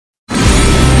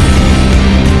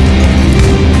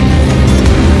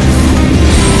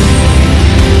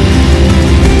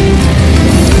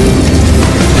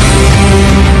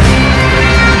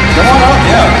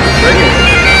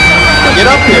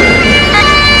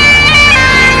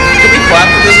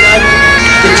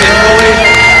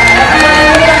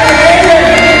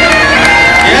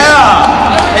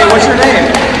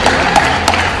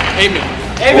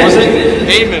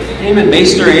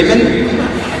Maester Aben,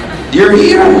 you're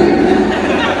here.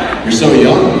 You're so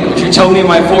young. Would you tell me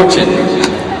my fortune?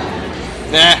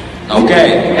 Nah.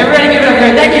 Okay. Everybody give it up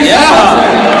here. Thank you so much.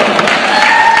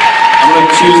 I'm going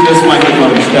to choose this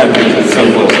microphone instead because it's so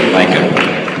close to the mic.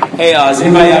 Hey, has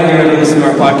anybody out here ever listened to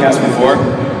our podcast before?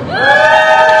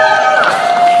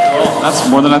 That's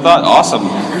more than I thought. Awesome.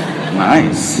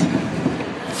 Nice.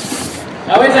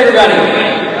 How is everybody?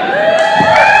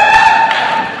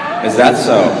 Is that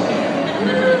so?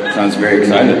 Sounds very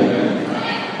excited.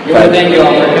 We want to thank you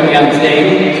all for coming on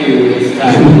stage to this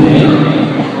time today.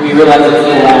 We realize it's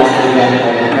the last event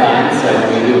of the time, so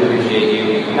we do appreciate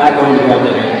you not going to grab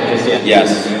dinner just yet. Yes.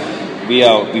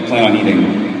 We plan on eating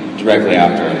directly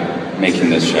after making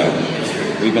this show.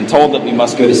 We've been told that we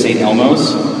must go to St.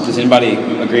 Elmo's. Does anybody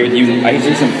agree with you? I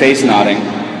see some face nodding.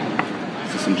 I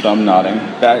see some thumb nodding.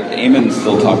 Eamon's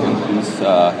still talking.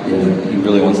 He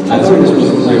really wants to tell us.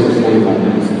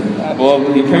 Well,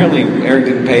 apparently Eric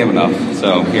didn't pay him enough,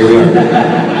 so here we are.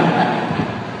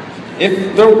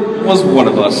 If there was one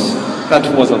of us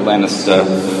that was a Lannister,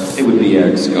 it would be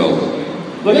Eric's skull.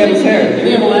 Look at his hair.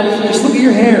 Just look at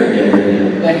your hair.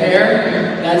 The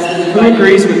hair, that's the... Who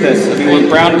agrees with this? I mean, with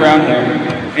brown hair,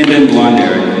 and then blonde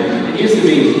hair. It used to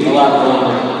be a lot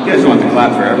longer. You guys want to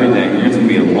clap for everything. It's going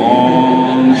to be a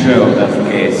long show if that's the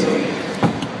case.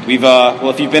 We've, well,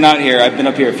 if you've been out here, I've been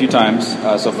up here a few times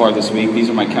so far this week. These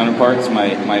are my counterparts,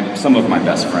 some of my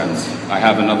best friends. I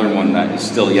have another one that is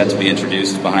still yet to be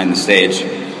introduced behind the stage.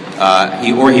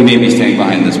 He may be standing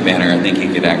behind this banner. I think he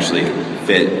could actually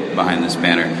fit behind this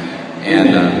banner.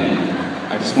 And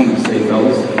I just wanted to say,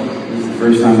 fellas, this is the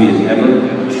first time we have ever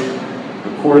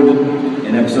recorded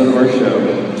an episode of our show,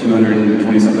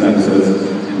 220-something episodes,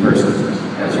 in person.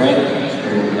 That's right.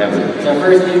 Ever. It's our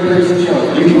first in-person show.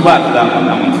 You can clap for that one.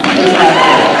 That one's fine.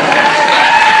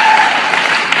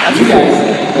 That's you guys.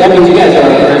 That means you guys are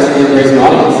our first in-person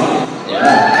audience. Yeah.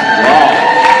 Wow.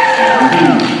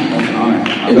 That's an honor.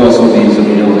 It also means that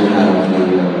we don't have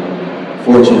the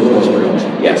fortune of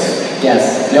post-production. Yes.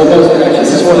 Yes. No post-production.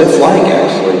 This is what it's like,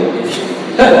 actually.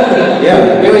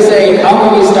 Yeah. We always say, how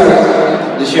can we start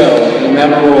the show in a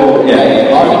memorable way?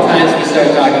 Oftentimes we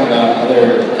start talking about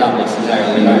other topics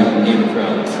entirely, like Game of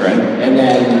Thrones. Right. And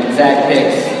then Zach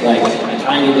picks like a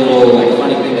tiny little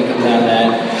funny thing that comes out of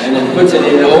that, and then puts it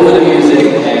in over the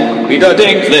music and Peter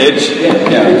Dinklage.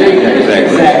 Yeah,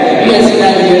 exactly. You guys see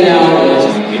that video now? It's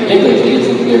just Peter Dinklage. He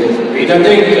isn't lyrics. Peter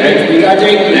Dinklage.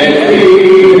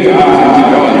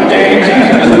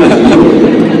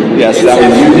 Yes, that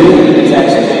was you. It's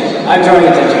actually. I'm drawing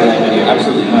attention to that video.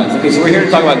 Absolutely nuts. Okay, so we're here to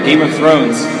talk about Game of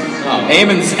Thrones.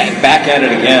 Eamon's back at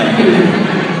it again.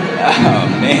 Oh,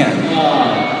 man.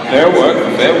 Fair work,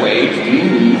 fair wage.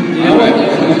 You know what?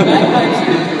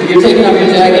 You're taking off your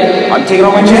jacket. I'm taking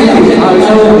off my jacket.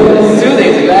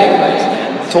 Soothing the bagpipes,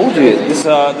 man. I told you, this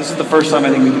is the first time I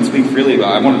think we can speak freely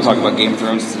about it. I wanted to talk about Game of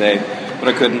Thrones today, but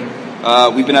I couldn't.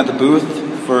 We've been at the booth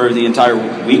for the entire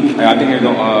week. I've been here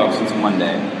since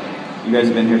Monday. You guys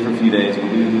have been here for a few days, but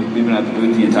we've been at the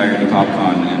booth the entirety of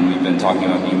PopCon, and we've been talking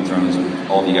about Game of Thrones with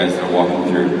all of you guys that are walking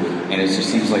through. And it just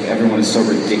seems like everyone is so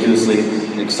ridiculously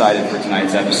excited for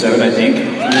tonight's episode, I think.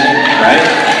 Right?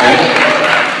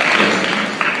 Yes.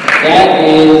 That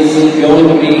is going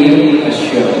to be a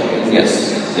show. Yes.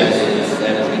 That is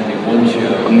going to be one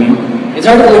show. Mm-hmm. It's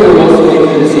hard to believe we're most of the way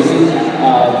through the season,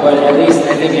 but at least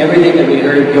I think everything that we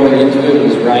heard going into it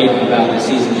was right about the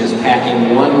season just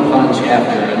packing one punch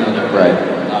after another. Right.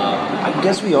 I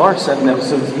guess we are 7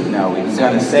 episodes deep now. We can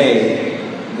kind of say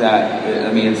that,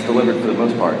 it's delivered for the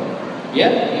most part.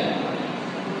 Yeah.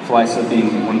 Flysa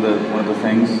being one of the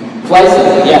things.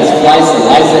 Flysa, yes, Lysa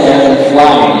Aaron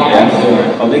flying.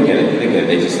 Yeah. Oh, they get it.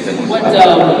 They just didn't. What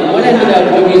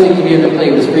music did you end up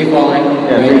playing? Was Free Falling?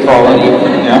 Yeah, Free Falling.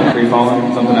 Yeah, Free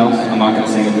Falling. Something else. I'm not going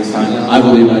to sing it this time. I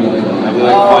believe I can. I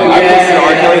listened to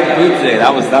R. Kelly at the booth today.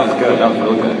 That was good. That was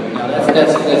real good. No,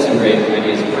 that's some great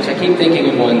ideas. Which I keep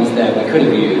thinking of ones that we could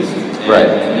have used.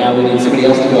 Right. Now we need somebody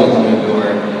else to go out the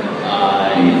door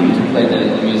to play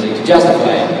the music to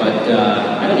justify it. But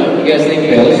I don't know. You guys think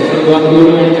Bailey's is going to go out the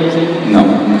door anytime soon? No.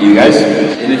 You guys?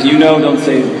 And if you know, don't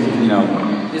say.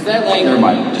 Is that like? Never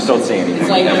mind. Just don't say anything. It's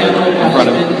like in front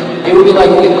of it. It would be like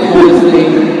the coolest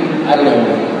thing. I don't know.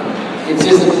 It's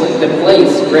just the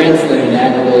place grants them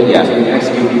that ability to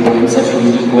execute people in such a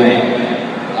unique way.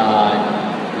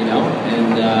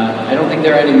 And I don't think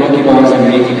there are any monkey bars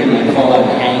underneath. You can fall out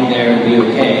and hang there and be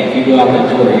okay. If you go out that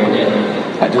door, you're dead.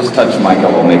 I just touched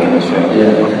Michael while making the show.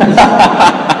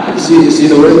 Yeah. see,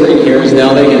 the weird thing here is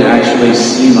now they can actually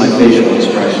see my facial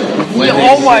expression.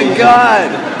 Oh my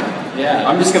God! Yeah.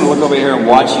 I'm just gonna look over here and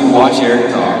watch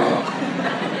Eric talk.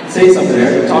 Say something,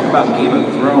 Eric. Talk about Game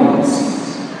of Thrones.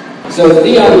 So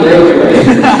Theon Greyjoy.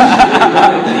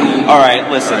 All right,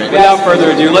 listen. Without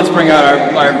further ado, let's bring out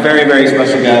our very, very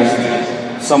special guest.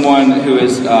 Someone who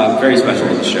is very special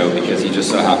to the show because he just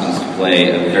so happens to play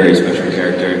a very special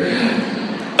character.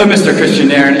 Mr. Kristian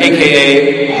Nairn,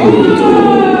 a.k.a. Hodor.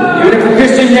 Give it for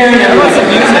Kristian Nairn. How about some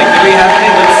music? Do we have any?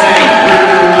 Let's sing.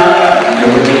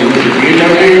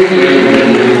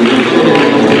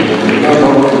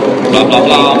 Blah, blah,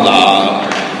 blah, blah.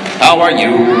 How are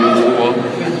you?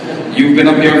 You've been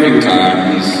up here a few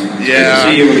times. Yeah. Good to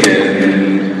see you again.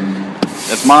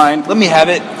 That's mine. Let me have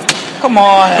it. Come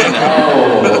on.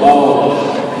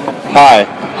 Hi.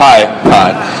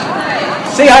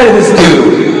 Say hi to this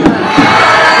dude.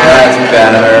 That's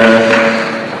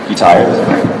better. You tired?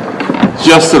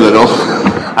 Just a little.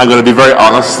 I'm going to be very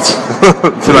honest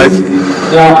tonight.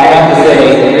 No, I have to say,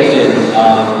 Kristian,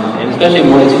 and especially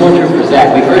when it's more true for Zach,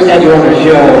 we first had you on the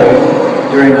show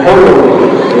during Hodor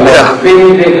Week. Yeah.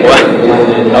 Big What?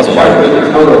 That was part of it.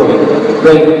 Hodor Week.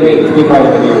 Great. 3 parts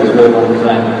of the year was really wonderful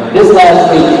time. This last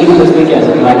week, even this weekend,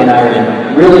 Mike and I are in,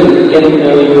 really getting to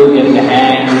know you, getting to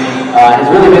hang, has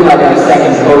really been like our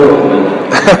second Hodor Week.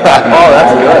 Oh,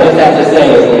 that's good. I just have to say,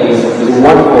 it was a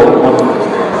wonderful experience.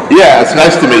 Yeah, it's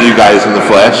nice to meet you guys in the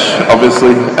flesh,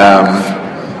 obviously.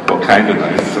 Well, kind of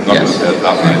nice. I'm not going to say it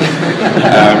that nice.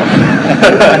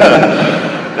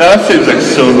 That seems like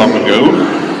so long ago.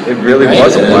 It really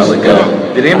was a while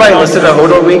ago. Did anybody listen to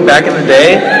Hodor Week back in the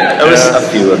day? That was a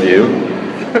few of you.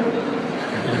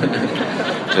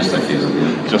 Just a few of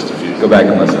you. Just a few. Go back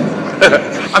and listen.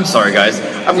 I'm sorry, guys.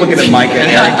 I'm looking at Mike and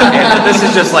Eric, and this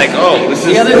is just like,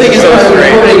 The other thing is,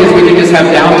 recording is we can just have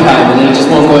downtime and then it just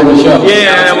won't go into the show.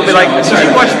 Yeah, we'll be like, did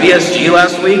you watch BSG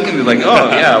last week? And be like, oh,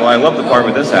 yeah, well, I love the part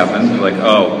where this happened. Be like,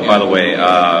 oh, by the way,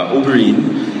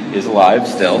 Oberyn is alive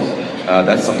still.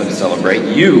 That's something to celebrate.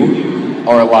 You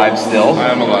are alive still. I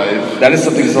am alive. That is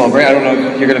something to celebrate. I don't know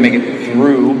if you're going to make it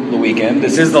through the weekend.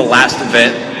 This is the last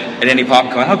event at any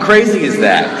PopCon. How crazy is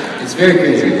that? It's very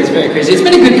crazy. It's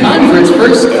been a good con for its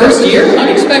first year.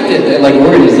 Unexpected. Like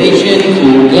organization,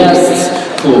 cool guests,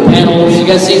 cool panels. You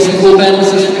guys see some cool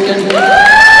panels this weekend?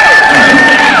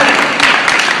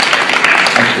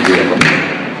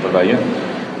 What about you?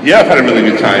 Yeah, I've had a really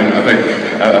good time. I think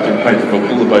I've been quite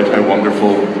vocal about how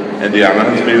wonderful Indiana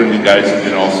has been, and you guys have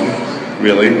been awesome,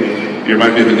 really. You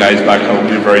remind me of the guys back home.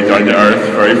 You're very down to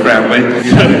earth, very friendly.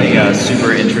 You have any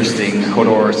super interesting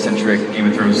Hodor-centric, Game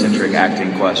of Thrones-centric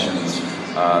acting questions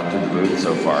through the booth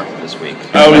so far this week?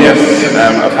 Oh yes,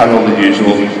 I've had all the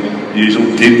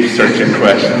usual deep searching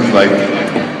questions like,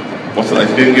 what's it like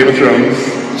to be in Game of Thrones?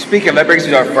 Speaking of, that brings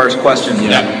me to our first question.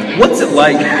 Yeah. What's it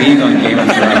like being on Game of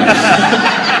Thrones?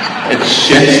 It's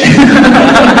shit.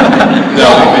 No,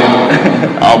 I mean,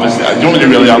 obviously, do you want me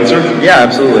to really answer? Yeah,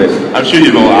 absolutely. I'm sure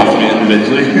you've all asked me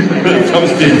individually.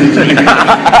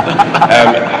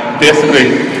 Basically,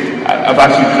 I've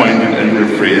actually coined it into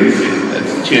a phrase.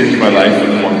 It's changed my life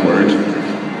in one word.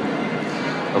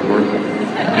 A word.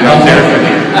 You know,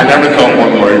 I never thought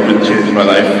one word would change my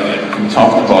life from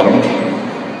top to bottom.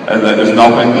 And that there's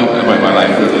nothing about my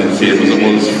life that is the same as it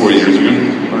was 4 years ago,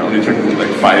 when it only took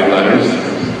like 5 letters.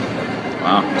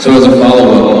 Wow. So as a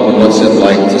follow-up, what's it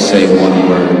like to say one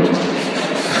word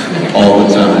all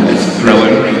the time? It's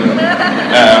thrilling.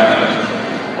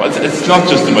 Well, it's not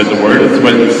just about the word, it's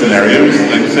about the scenarios.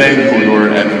 Like saying Hodor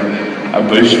in a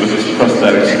bush with his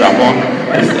prosthetic strap-on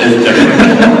is different.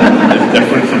 It's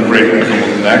different from breaking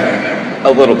someone's neck. A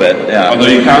little bit, yeah. Although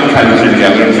you can kind of see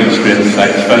together in some strange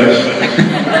sex fetish.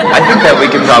 I think that we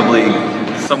could probably,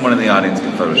 someone in the audience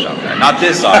can Photoshop that. Not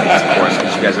this audience, of course,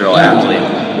 because you guys are all aptly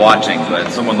watching,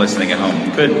 but someone listening at home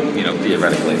could,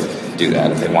 theoretically do that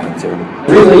if they wanted to.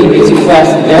 Really, it's a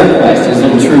quest, their quest is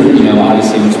in truth,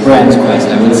 obviously it's Bran's quest,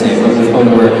 I would say, but with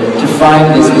Hodor, to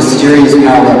find this mysterious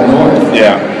power up north.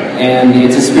 Yeah. And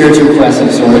it's a spiritual quest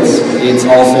of sorts. It's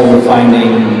also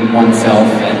finding oneself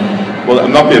and... Well,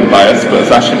 I'm not being biased, but it's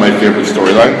actually my favourite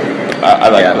storyline. I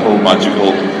like the whole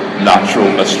magical, natural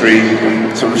mystery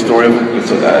sort of story of it.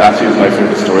 So that actually is my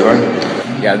favourite storyline.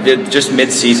 Yeah, just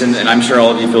mid-season, and I'm sure all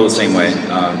of you feel the same way.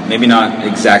 Maybe not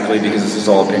exactly, because this is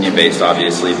all opinion-based,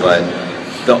 obviously, but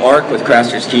the arc with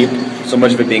Craster's Keep, so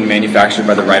much of it being manufactured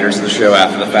by the writers of the show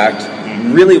after the fact,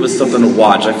 really was something to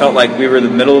watch. I felt like we were in the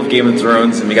middle of Game of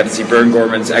Thrones, and we got to see Bern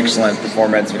Gorman's excellent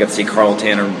performance. We got to see Carl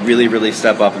Tanner really, really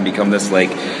step up and become this,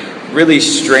 really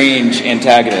strange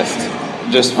antagonist.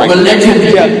 I'm a legend.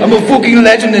 Yeah, I'm a fucking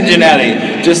legend in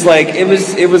Gennady. Just it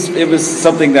was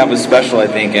something that was special, I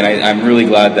think, and I'm really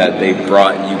glad that they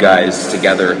brought you guys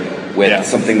together with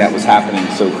something that was happening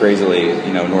so crazily,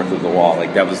 north of the wall.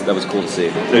 Like that was cool to see.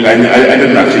 Like, I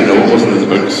didn't actually know it wasn't in the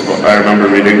books, but I remember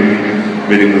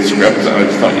reading the script, and I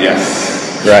just thought, yes.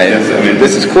 Right. Yes, I mean,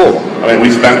 this is cool. I mean,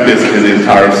 we spent basically the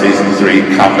entire of season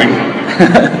 3 camping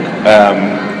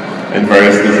in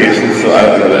various locations, so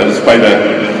it was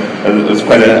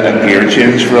quite a gear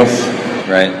change for us.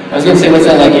 Right. I was going to say, what's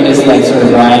that like? You just like sort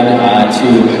of ride to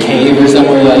a cave or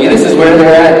somewhere. Like, this is where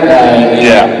they're at.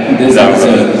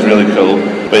 It's really cool.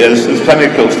 But yeah, there's plenty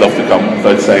of cool stuff to come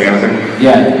without saying anything.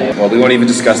 Yeah. Well, we won't even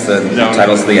discuss the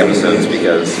titles of the episodes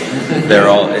because they're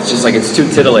all. It's just like it's too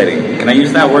titillating. Can I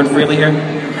use that word freely here?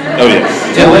 Oh yes.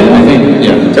 Titillating. I think.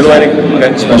 Yeah. Titillating.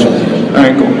 Okay. Special. All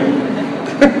right. Cool.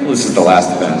 Well, this is the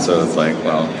last event, so it's like,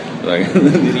 well.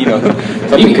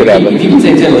 Something could happen. If you can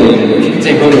say titillating, if you can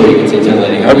say Hodor, you can say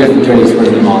titillating. Okay. The majority swear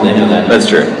to them all, they know that. That's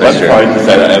true. That's proud to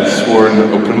say that I've sworn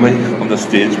openly on the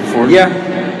stage before. Yeah.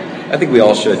 I think we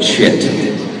all should. Shit.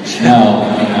 No.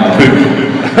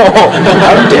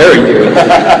 How dare you?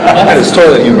 That is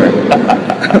toilet humor.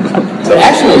 So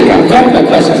actually, we're talking about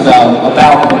questions about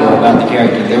Hodor, about the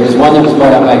character. There was one that was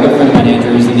brought up by a good friend of mine, Andrew,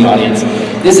 who's in the audience.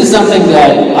 This is something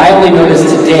that I only noticed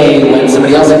today when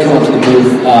somebody else had come up to the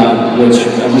booth, which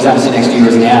was obviously next to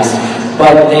yours and asked.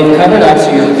 But they've covered up,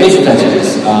 so your facial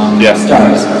tattoos,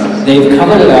 stars. They've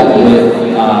covered it up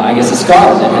with, I guess, a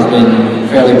scar that has been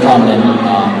fairly prominent,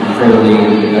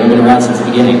 been around since the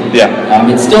beginning. Yeah.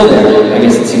 It's still there, I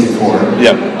guess, in season 4.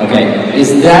 Yeah. Okay.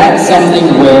 Is that something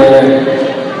where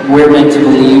we're meant to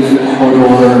believe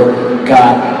Hodor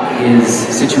got his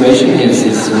situation, his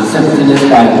sympathiness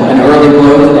by an early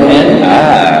blow to the head?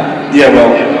 Yeah,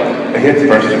 well, I hate to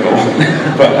burst your bubble,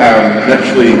 but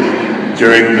literally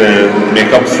during the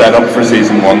makeup setup for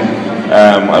season 1,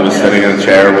 I was sitting in a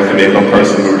chair with a makeup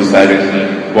person. We were deciding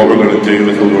what we're going to do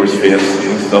with Hodor's face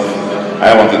and stuff.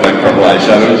 I wanted like purple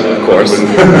eyeshadows, of course. They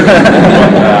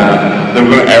were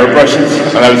going to airbrush it,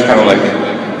 and I was kind of like,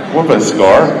 what about a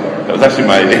scar? That was actually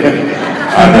my idea.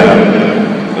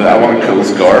 And I want a cool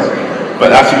scar.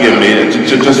 But actually gave me,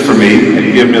 just for me,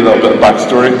 it gave me a little bit of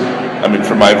backstory. I mean,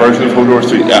 for my version of Hodor,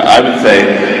 so I would say,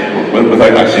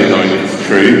 without actually knowing if it's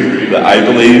true, that I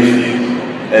believe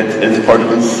it is part of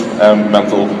his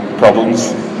mental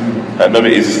problems.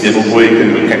 Maybe he's a stable boy, he could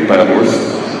have been kicked by a horse.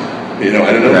 I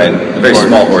don't know. Right, a very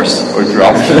small horse. Or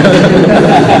dropped.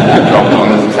 Dropped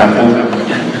on his temple.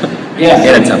 Yeah.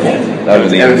 In a temple. That would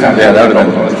have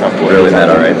been really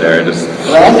meta right there.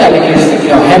 Well, I like that because,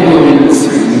 head wounds,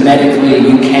 medically,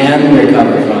 you can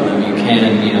recover from them. You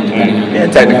can, depending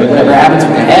on technically. Whatever happens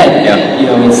with the head,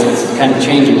 it's kind of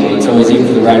changeable. It's always, even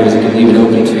for the writers, it can leave it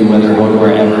open to whether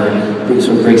Hodor ever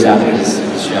sort of breaks out of his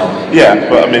shell. Yeah,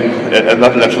 but I mean, and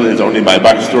that literally is only my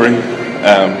backstory.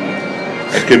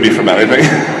 It could be from anything.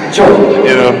 Sure.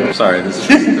 Sorry, this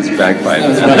bagpipe.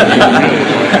 Good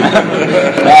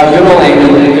old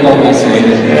Eamon, good old Messi.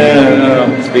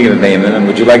 Speaking of Eamon,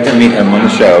 would you like to meet him on the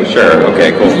show? Sure.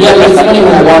 Okay, cool. Yeah, it was funny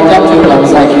when I walked up to him. I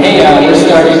was like, hey, we're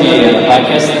starting a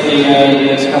podcast in the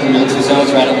next couple minutes or so.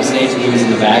 It's right on the stage, and he was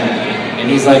in the back. And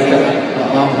he's like,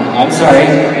 I'm sorry.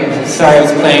 Sorry, I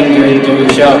was playing during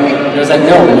the show. And I was like,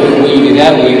 no, will you do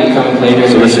that? Will you come and play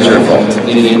during the show? So this is your fault.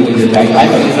 Lead it in, do the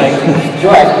bagpipe. And he's like,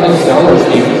 sure, I can play the solo,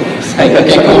 Steve. He's like,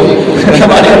 okay, cool.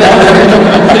 Come on in now.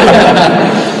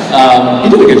 He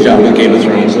did a good job with Game of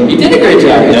Thrones. He did a great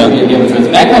job with Game of Thrones.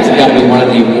 Bagpipes have got to be one of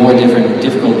the more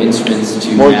difficult instruments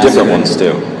to More master. different ones,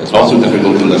 too. It's also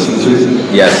difficult to listen to.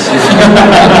 Yes.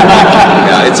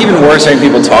 Yeah, it's even worse hearing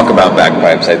people talk about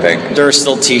bagpipes, I think. There are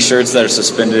still T-shirts that are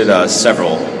suspended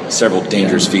several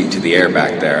dangerous feet into the air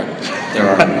back there. There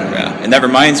are. Yeah. And that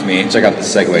reminds me, check out the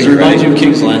segue. Does it remind you of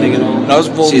King's Landing at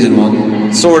all? Season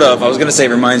 1? Sort of. I was going to say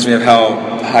it reminds me of how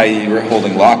high you were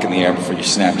holding Locke in the air before you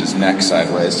snapped his neck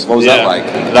sideways. What was that like?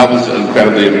 That was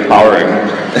incredibly empowering.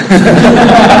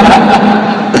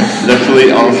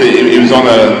 Literally, honestly, he was on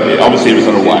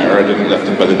a wire. I didn't lift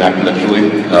him by the neck, literally.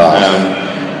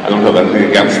 I don't have anything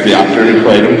against the actor who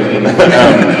played him.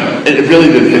 It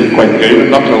really did feel quite good.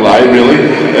 I'm not going to lie, really.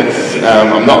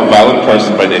 I'm not a violent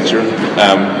person by nature,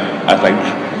 I think.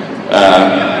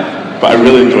 But I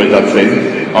really enjoyed that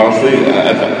scene, honestly.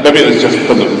 Maybe it was just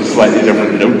because it was a slightly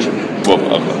different note. Well,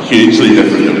 a hugely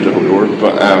different note to Hodor,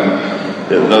 but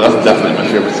that's definitely my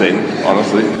favorite scene,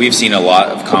 honestly. We've seen a lot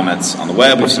of comments on the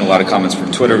web, we've seen a lot of comments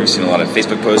from Twitter, we've seen a lot of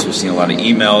Facebook posts, we've seen a lot of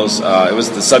emails. It was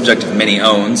the subject of many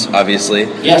owns, obviously.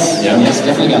 Yes,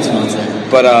 definitely got some owns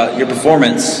there. But your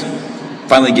performance,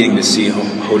 finally getting to see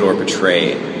Hodor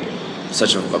portray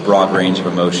such a broad range of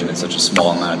emotion in such a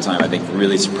small amount of time, I think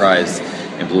really surprised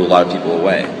and blew a lot of people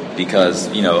away. because,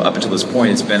 up until this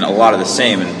point, it's been a lot of the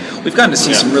same. And we've gotten to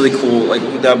see some really cool,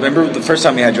 remember the first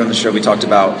time we had you on the show, we talked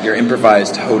about your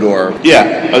improvised Hodor.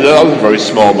 Yeah, that was a very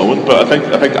small moment, but I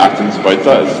think acting's about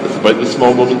that. It's about the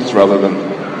small moments rather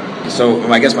than... So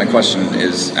I guess my question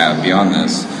is, beyond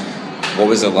this, what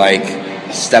was it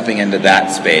like stepping into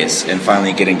that space and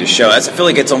finally getting to show? I feel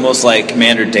like it's almost like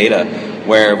Commander Data,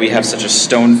 where we have such a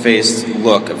stone-faced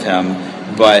look of him,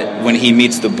 but when he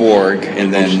meets the Borg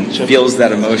and then feels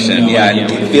that emotion,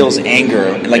 and he feels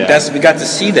anger, we got to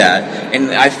see that,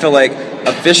 and I feel like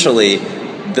officially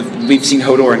we've seen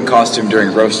Hodor in costume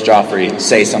during Roast Joffrey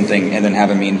say something and then have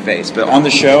a mean face, but on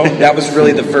the show that was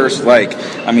really the first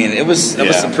it was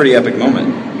a pretty epic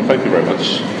moment. Thank you very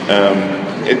much.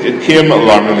 It came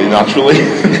alarmingly naturally.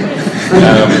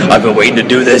 I've been waiting to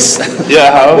do this. Yeah,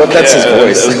 I have. Well, that's his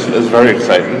voice. It was very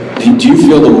exciting. Do you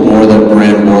feel the more that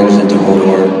Bran morphs into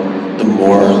Hodor, the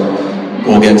more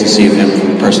we'll get to see of him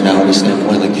from a personality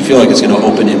standpoint? Do you feel like it's going to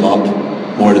open him up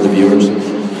more to the viewers?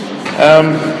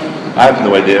 I have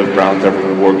no idea if Bran's ever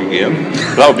going to work again.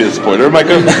 That would be a spoiler,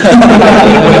 Michael. I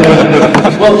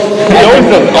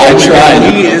tried.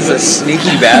 He is a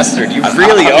sneaky bastard. You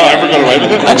really are. Never got away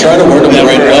with it. I try to word him the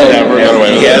right way. Never got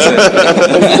away with it.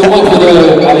 The one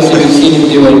obviously we've seen him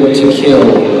do it to kill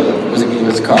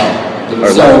was Carl.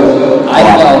 So I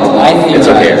theorized. It's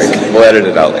okay, Eric. We'll edit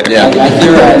it out later. Yeah. I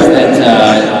theorized that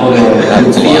Hodor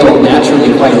would feel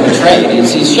naturally quite betrayed.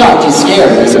 He's shocked, he's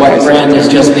scared at what Bran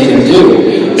has just made him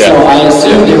do. Yeah. So I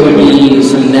assume there would be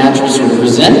some natural sort of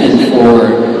resentment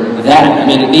for that.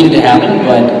 It needed to happen,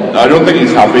 but... I don't think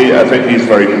he's happy. I think he's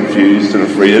very confused and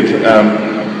afraid.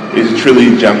 He's a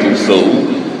truly gentle soul.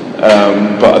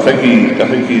 But I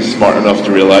think he's smart enough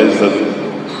to realise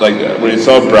that, when he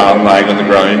saw Bran lying on the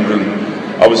ground,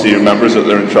 and obviously he remembers that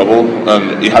they're in trouble,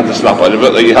 and he had to snap out of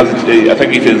it. I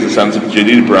think he feels a sense of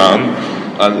duty to Bran,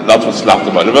 and that's what slapped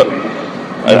him out of it.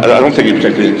 I don't think he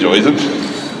particularly enjoys it.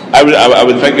 I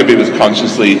would think if he was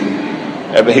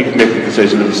if he could make the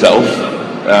decision himself,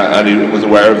 and he was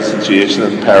aware of the situation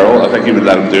and peril, I think he would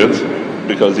let him do it,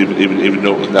 because he would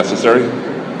know it was necessary.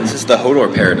 This is the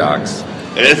Hodor paradox.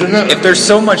 Isn't it? If there's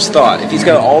so much thought, if he's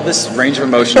got all this range of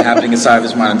emotion happening inside of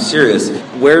his mind, I'm serious.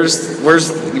 Where's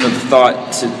the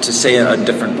thought to say a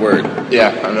different word?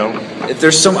 Yeah, I know. If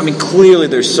there's clearly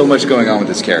there's so much going on with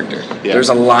this character. Yeah. There's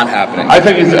a lot happening. I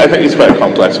think he's quite a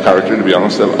complex character, to be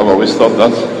honest. I've always thought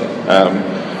that.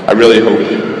 I really hope.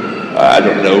 I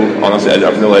don't know. Honestly, I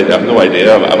have no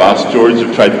idea. I've asked George.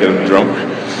 I've tried to get him drunk.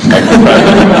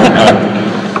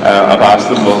 I've asked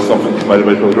him, well, something came out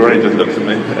about Hodor, and he just looks at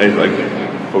me, and he's like,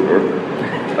 Hodor.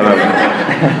 And I'm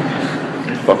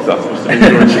fuck's that supposed to be,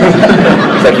 George?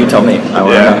 It's like, you tell me. I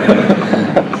want to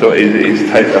know. So he's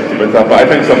tight-lipped about that, but I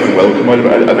think something will come out of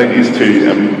it. I think he's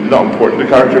too, not important a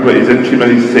character, but he's in too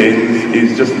many scenes.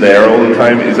 He's just there all the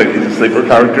time. He's a sleeper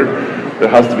character. There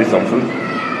has to be something.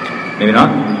 Maybe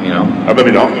not, Or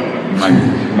maybe not.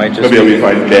 Might just maybe he'll be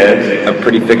found dead. A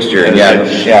pretty fixture. Yeah,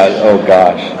 oh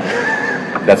gosh.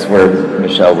 That's where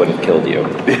Michelle would have killed you.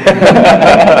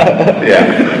 Yeah.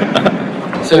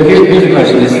 So here's a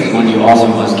question. This is one you also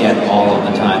must get all of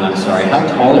the time. I'm sorry. How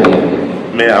tall are you?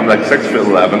 Me, I'm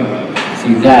 6'11".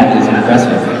 See, that is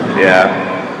impressive. Yeah.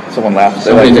 Someone laughed.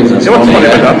 Somebody thinks that's funny.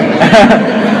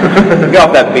 Get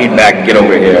off that beanbag and get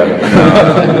over here.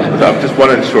 So I'm just 1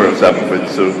 inch short of 7 foot,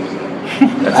 so...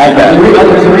 There's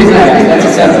a reason I asked. That's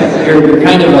acceptable. You're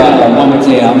kind of one would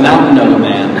say a mountain of a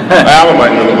man. I am a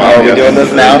mountain of a man. Are we doing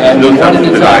this now? And we wanted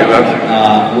to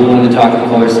talk, of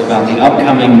course, about the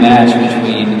upcoming match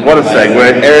between... What a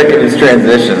segue. Eric and his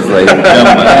transitions, ladies and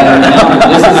gentlemen.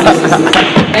 This is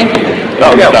thank you.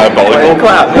 That was diabolical.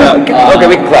 Clap. Yeah. Okay,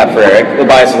 we can clap for Eric. We'll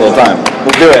buy us a little time.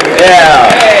 We'll do it. Yeah.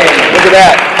 Hey, look at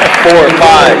that. 4,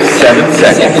 5, 7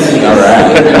 seconds. All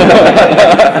right.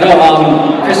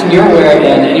 Kristian, you're aware,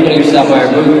 and anybody who stopped by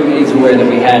our booth is aware that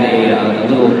we had a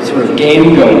little sort of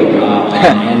game going on.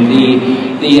 And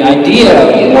the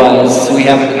idea was, so we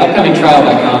have an upcoming trial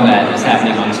by combat that's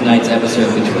happening on tonight's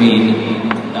episode between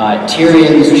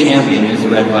Tyrion's champion, who's the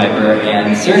Red Viper,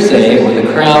 and Cersei, or the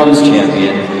Crown's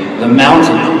champion, the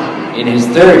Mountain, in his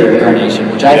third incarnation,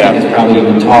 which I think is probably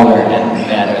even taller and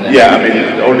badder than... Yeah,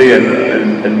 only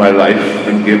in my life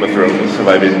in Game of Thrones have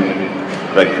I been,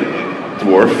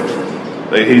 dwarfed.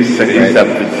 He's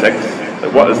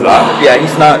 7'6". What is that? Yeah,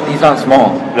 he's not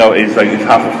small. No, he's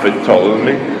half a foot taller than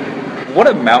me. What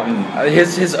a mountain.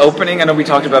 His opening, I know we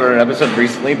talked about it in an episode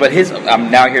recently, but I'm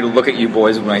now here to look at you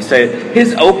boys when I say it.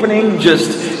 His opening,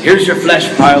 here's your flesh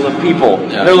pile of people.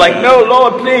 Yeah. They're like, no,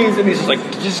 Lord, please. And he's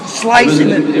just slicing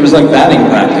it. It was like batting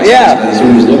practice. Yeah. That's what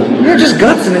he was doing. They're just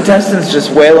guts and intestines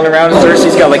just wailing around.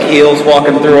 Cersei's got like heels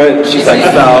walking through it. She's like,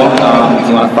 so, do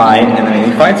you want to fight? And then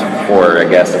he fights for her, I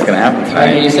guess. That's going to happen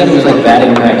tonight. You said it was like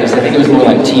batting practice. I think it was more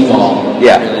like T-ball.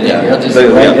 Yeah. Just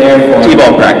right there for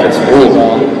T-ball practice.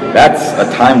 Ooh. That's a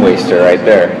time waster right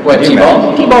there. What,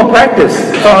 T-ball? T-ball practice.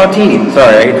 It's on a tee.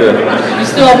 Sorry, I hate to... You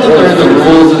still have to learn the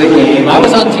rules of the game. I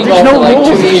was on T-ball for like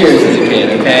 2 years as a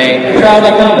kid, okay? Trial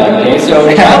by combat, okay? So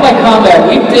trial by combat,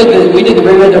 we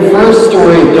read the first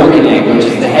story of Duncan Egg, which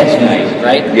is the Hedge Knight,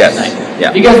 right? Yes. Yeah.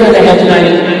 If you guys read the Hedge Knight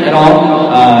at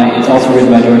all, it's also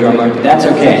written by George R. R. Martin. That's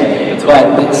okay.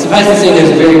 But suffice to say, there's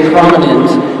a very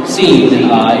prominent scene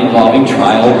involving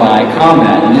trial by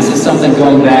combat. And this is something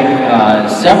going back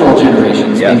several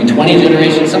generations, maybe 20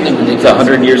 generations, something ridiculous. It's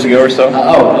 100 years ago or so?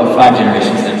 5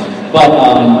 generations then. But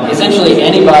essentially,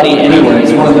 anybody, anywhere,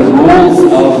 it's one of the rules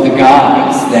of the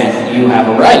gods that you have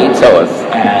a right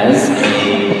as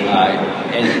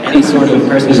any sort of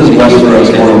person. This is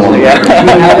Westeros 101. You have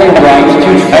a right to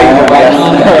trial by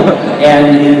combat.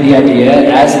 And the idea,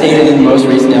 as stated in the most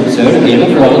recent episode of Game of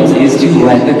Thrones, is to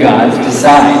let the gods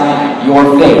decide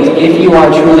your fate. If you are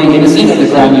truly innocent of the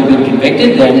crime you've been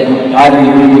convicted, then either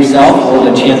you yourself or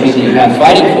the champion that you have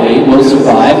fighting for you will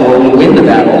survive or will win the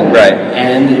battle. Right.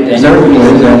 And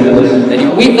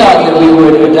then we thought that we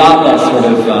would adopt that sort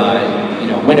of,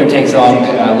 winner takes all,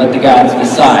 let the gods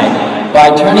decide, by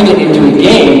turning it into a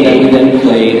game that we then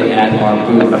played at our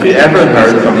booth. Have you ever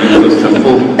heard something so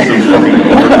simple, so fucking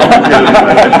overcomplicated?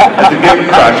 It's a game of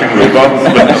crashing robots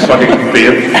with fucking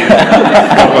faith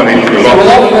stuck on each So robot.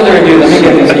 without further ado, let me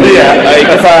get this game. Yeah, you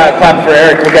can clap for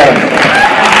Eric. Look at him.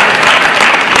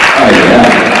 Oh, yeah.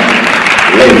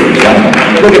 Ladies and gentlemen.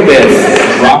 Look at this.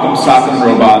 Rock'em Sock'em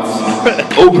Robots.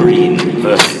 Oberyn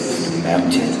versus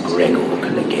Mountain Gregor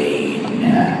Clegane.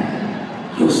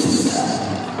 Your sister.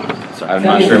 So I'm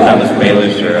not sure if that was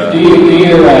Baelish or... Do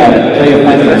you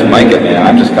That's Micah, man.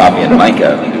 I'm just copying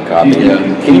Micah.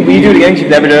 Will you do it again? You've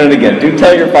never done it again. Do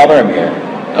tell your father I'm here.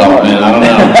 Oh, man, I don't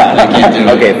know. I can't do it.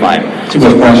 Okay, fine. Too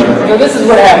much pressure. So this is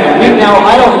what happened. Now,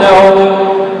 I don't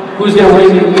know who's going to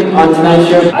win on tonight's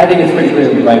show. I think it's pretty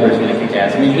clear that Viper's going to kick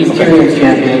ass. I mean, he's Tyrion's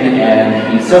champion,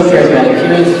 and he's so charismatic.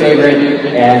 Tyrion's favorite,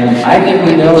 and I think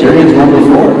we know... Tyrion's won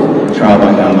before. Trial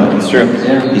by combat. It's true.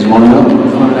 Yeah. He's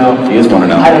 1-0. He is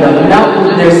 1-0. I don't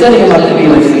know. They're setting him up to be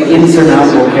like an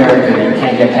insurmountable character. You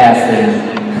can't get past the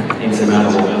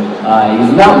insurmountable.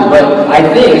 He's mountain, but I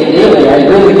really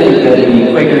think that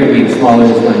the quicker being smaller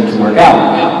is going to work out.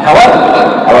 However,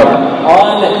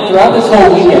 throughout this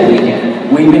whole weekend,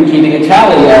 we've been keeping a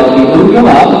tally of we moved them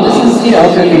up. This is,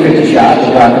 50-50 shot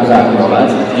with Rock'em Sock'em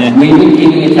Robots. We've been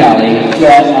keeping a tally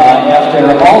that after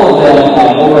all of the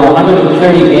over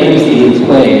 130 games he's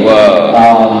played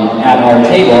at our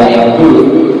table, at our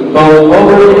booth, both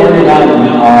Oberyn and Mountain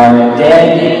are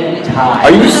dead tied.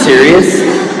 Are you serious?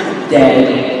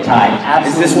 Dead tied.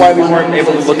 Absolutely. Is this why we weren't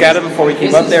able to look at it before we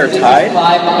came up there tied?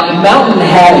 Mountain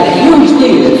had a huge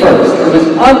lead at first. It was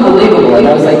unbelievable. And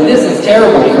I was like, this is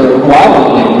terrible for who I want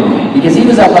to win. Because he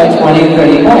was up by 20,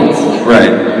 30 points.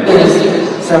 Right. There was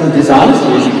some dishonesty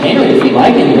or chicanery, if you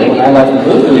like it, when I left the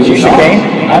booth. Did you chicane?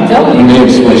 I'm telling you. You may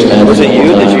have switched that. Was it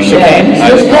you? Did you chicane? Yeah,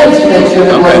 just heads to make sure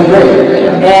that we're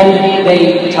great. And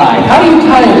they tied. How do you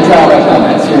tie in a trial by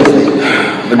combat? Seriously.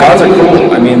 The gods are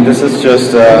cool. I mean, this is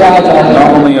just,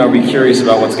 not only are we curious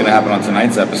about what's going to happen on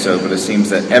tonight's episode, but it seems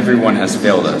that everyone has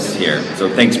failed us here. So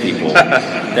thanks, people.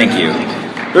 Thank you.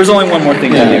 There's only one more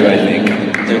thing to do, I think.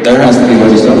 There has to be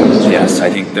ways to Yes, I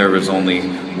think there is only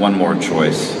one more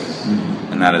choice.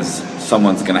 And that is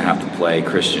someone's going to have to play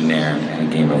Kristian Nairn in a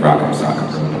game of Rock'em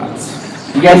Sock'em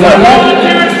Robots. You guys know that?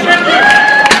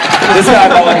 This guy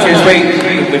volunteers.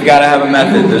 Wait, we've got to have a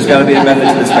method. There's got to be a method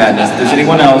to this madness. Does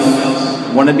anyone else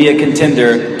want to be a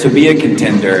contender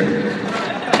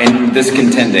in this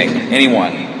contending?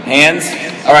 Anyone? Hands?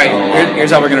 All right,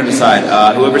 here's how we're going to decide.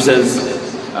 Whoever says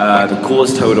the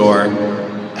coolest Hodor,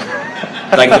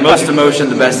 like the most emotion,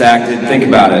 the best acted, think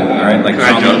about it, all right? Like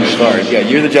Can I judge? stars. Yeah,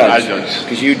 you're the judge. I judge.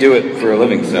 Because you do it for a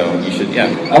living, so you should, yeah.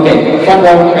 Okay, front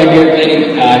row, right here.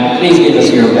 Please give us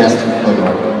your best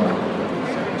photo.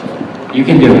 You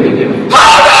can do it.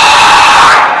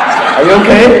 Are you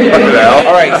okay? Fucking hell.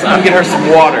 All right, someone get her some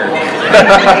water.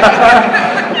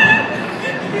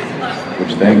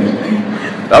 What'd you think?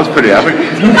 That was pretty epic.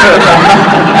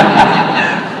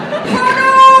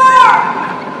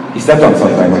 He stepped on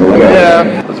something. Yeah.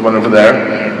 There's one over there.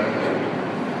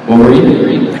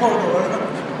 Wolverine.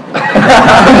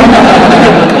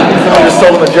 Someone just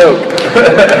stole him a joke.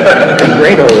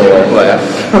 Great over there.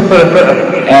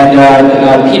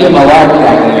 And Peter Millard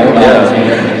back there. Yeah.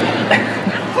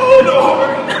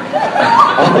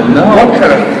 Oh no! What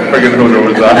kind of friggin' Hodor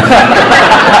was that?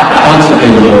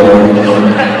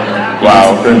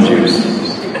 Wow, prune juice.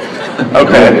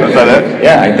 Okay, is that it?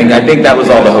 Yeah, I think that was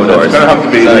all the Hodors. It's gonna have to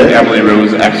be like Emily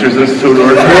Rose Exorcist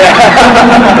Hodor. Come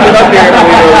up here,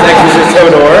 Emily Rose Exorcist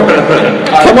Hodor.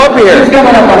 Come up here.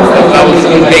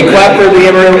 Hey, clap for the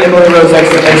Emily Rose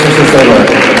Exorcist Hodor.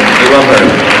 We love her.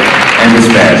 And this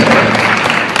band.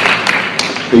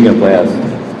 Who are you gonna play as?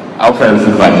 I'll play this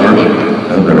as Blackbird.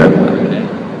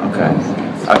 Okay.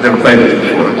 I've never played it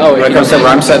before. Oh, You wanna come sit where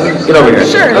I'm sitting? Get over here.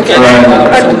 Sure. Okay.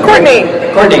 Courtney.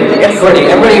 Courtney. Yes, Courtney.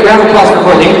 Everybody, round of applause for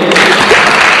Courtney.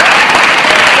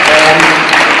 And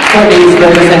Courtney's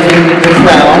representing the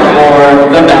crown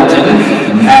or the mountain,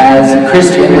 as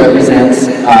Kristian represents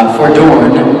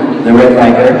Hodor, the Red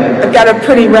Viper. I've got a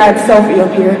pretty rad selfie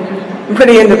up here. I'm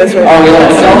pretty into this right now. Oh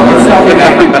yeah,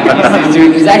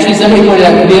 selfie. He's actually, somebody pointed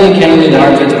out, Neil Kennedy, the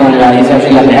architect pointed out, he's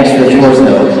actually got an extra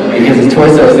torso, because his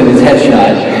torso is in his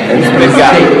headshot, and it's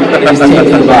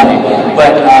taped to the body.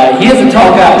 But he is a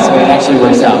tall guy, so it actually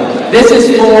works out. This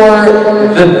is for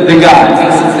the gods.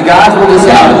 The gods will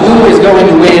decide who is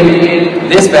going to win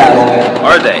this battle.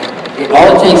 Are they?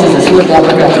 All it takes is a swift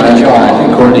uppercut to the jaw. I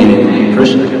think Courtney and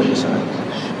Kristian are going to decide.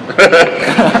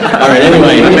 All right,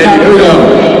 anyway, here we go.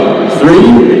 3,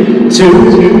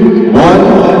 2, 1,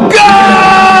 go!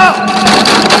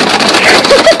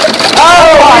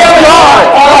 Oh my God!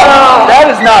 Oh, that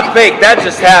is not fake. That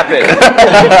just happened.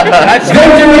 That's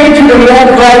Victory to the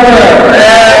Red Viper!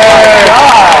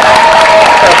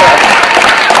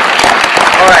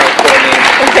 All right, Courtney.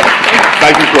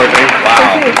 Thank you, Courtney.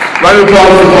 Wow. Round of applause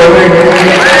for Courtney.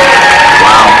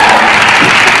 Wow.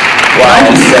 Well, I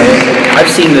just say, I've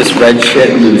seen this red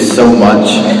shit lose so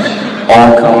much.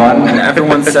 All con, and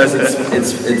everyone says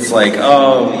it's like,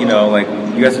 oh, you know, like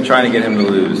you guys are trying to get him to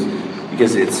lose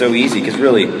because it's so easy. Because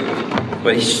really,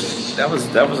 but that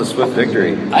was a swift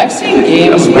victory. I've seen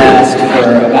games last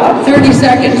for about 30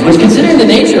 seconds, which, considering the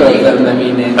nature of them, I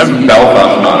mean, it's... I'm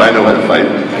Belfast, man. I know how to fight.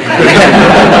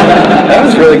 That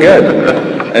was really good.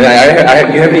 And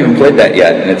you haven't even played that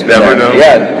yet, and it's Never know.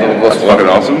 Yeah, That's fucking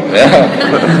awesome. Yeah.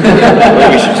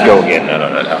 Maybe we should just go again. No.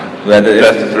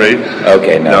 Best of 3.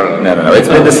 Okay, no. It's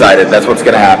been decided. That's what's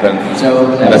going to happen.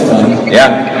 So, that was fun.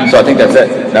 Yeah. So I think that's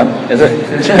it. No, is it?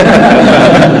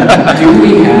 Do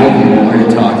we have more to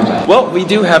talk about? Well, we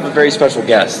do have a very special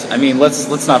guest. I mean,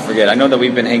 let's not forget. I know that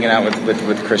we've been hanging out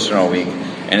with Kristian all week,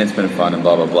 and it's been fun and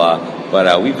blah blah blah.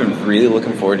 But we've been really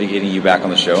looking forward to getting you back on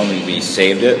the show, and we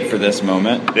saved it for this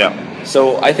moment. Yeah.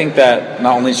 So I think that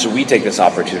not only should we take this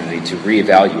opportunity to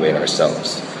reevaluate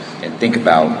ourselves and think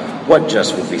about what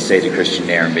just would we say to Kristian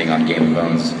Nairn being on Game of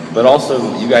Bones, but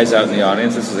also you guys out in the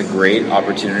audience, this is a great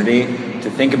opportunity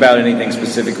to think about anything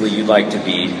specifically you'd like to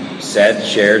be said,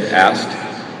 shared, asked,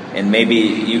 and maybe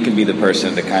you can be the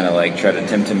person to kind of like try to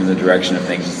tempt him in the direction of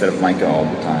things instead of Micah all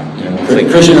the time. You know? It's like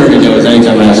Kristian already knows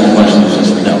anytime I ask a question, it's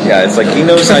just no. Yeah, it's like he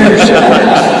knows how your shit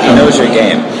works. He knows your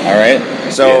game, all right?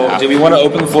 So, do we want to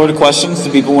open the floor to questions? Do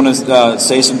people want to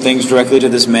say some things directly to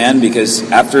this man? Because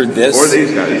after this... Or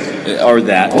these guys. Or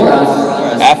that.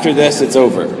 After this, it's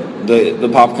over. The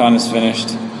PopCon is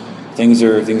finished. Things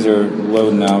are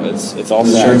loading out. It's all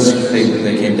The set. shirts,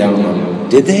 they came down a little.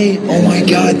 Did they? Oh my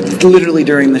God! Literally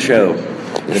during the show,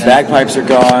 the bagpipes are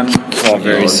gone. Oh,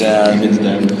 very sad.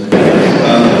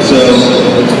 So,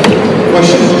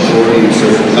 question for you,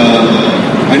 sir.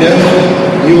 I know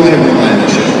you only have one line in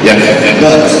the show. Yes.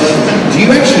 But do you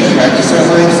actually practice that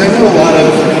line? Because I know a lot of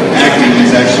acting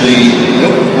is actually,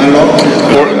 nope, not at all.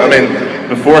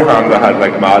 Beforehand I had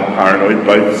like mad paranoid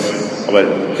bouts about,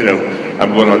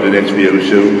 I'm going on to an HBO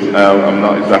show. I'm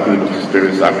not exactly the most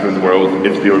experienced actor in the world.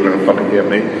 HBO are going to fucking hate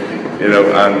me, and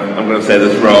I'm going to say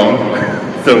this wrong.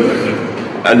 So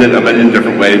I did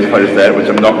different ways how to say it, which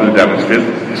I'm not going to demonstrate.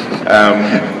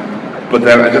 But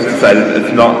then I just decided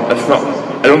it's not.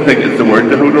 I don't think it's the word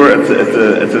to Hodor.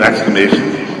 It's an exclamation.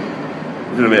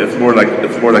 You know what I mean? It's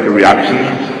more like a reaction.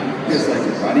 Just like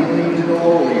your body language at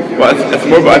all? Or your Well, it's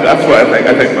more. That's what I think.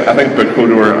 I think book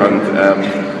Hodor and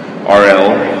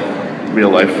RL,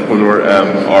 real life Hodor,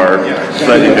 are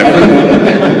slightly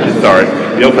different. Sorry,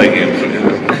 you'll play games.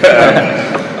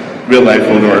 Real life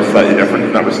Hodor are slightly different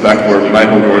in that respect. Where my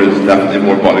Hodor is definitely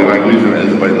more body language than it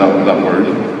is about that word.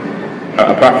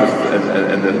 I practiced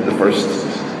in the first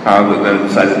hand, and then I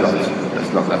decided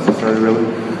that's not necessary, really.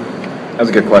 That was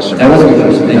a good question. That was a good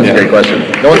question. That's a great question.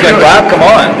 No one's gonna clap. Come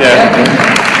on. Yeah.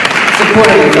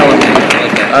 Supportive element.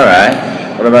 All right.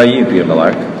 What about you, Peter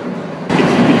Millark? If you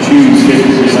could choose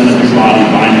 50% of your body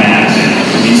by mass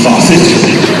to be sausage.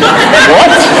 What?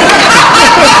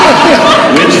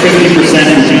 Which 50%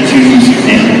 would you choose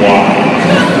and why?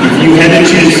 If you had to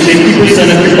choose 50%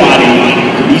 of your body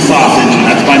to be sausage, and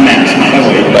that's by mass, not by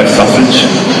weight. By sausage?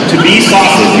 To be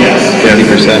sausage, yes.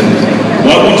 30%.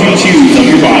 What would you choose of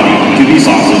your body to be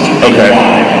sausage? And Okay.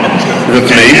 why? Is it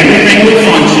to me? Everything would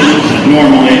function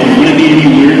normally. There wouldn't be any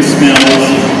weird smells.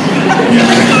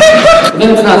 Then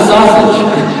it's not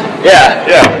sausage.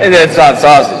 Yeah, and it's not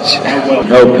sausage.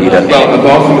 No, Peter. Well, as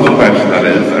awesome as the question that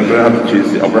is, I'm going to have to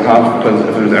choose the upper half because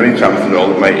if there's any chance at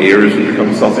all that my ears would become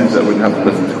sausage, I wouldn't have to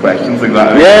listen to questions like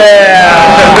that. Yeah!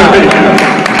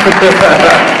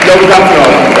 No, but that's an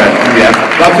awesome question, yeah.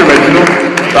 That's original.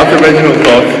 That's original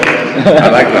thought. I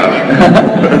like that.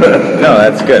 No,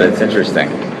 that's good. It's interesting.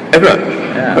 Isn't it?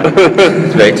 Yeah.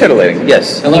 It's very titillating.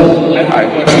 Yes. Hello. Hi,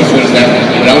 questions was that,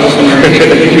 but I was just wondering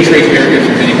if you trade characters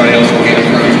with anybody else in Game of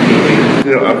Thrones.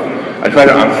 You know, I try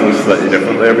to answer this slightly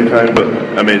differently every time, but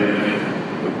I mean,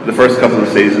 the first couple of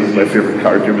seasons, my favourite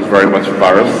character was very much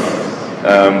Varys.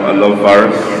 I love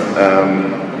Varys.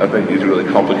 I think he's a really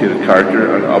complicated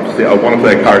character, and obviously I want to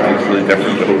play a character that's really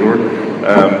different to Hodor.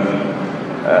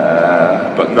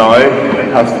 But now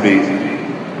it has to be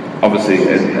obviously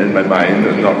in my mind,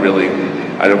 and not really.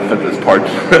 I don't fit this part,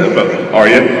 but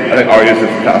Arya. I think Arya is a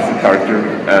fantastic character,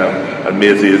 and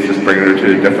Maisie is just bringing her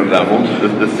to a different level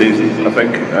this season. I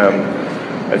think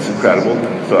it's incredible.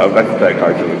 So I'd like to play a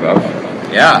character like that.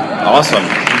 Yeah, awesome.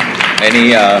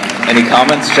 Any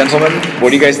comments, gentlemen? What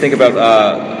do you guys think about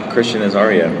Kristian as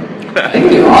Arya? I think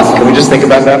it'd be awesome. Can we just think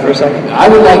about that for a second? I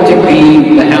would like to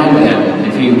be the Hound then,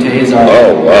 if you to his Arya.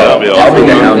 Oh, wow. I'll be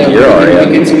the Hound to your Arya.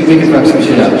 We can fuck some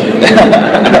shit up.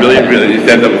 really, you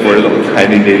said that before, a little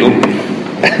tiny needle.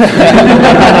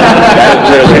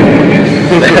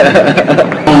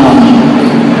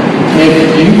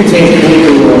 If you could take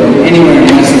Hodor anywhere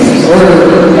in Essex,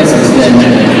 or Essex then,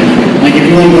 like if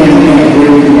you want to go anywhere,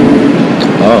 where would you go?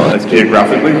 Oh, that's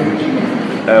geographically.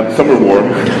 Somewhere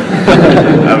warm.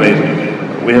 I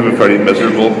mean, we have a very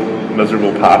miserable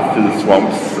path through the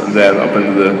swamps and then up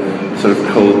into the sort of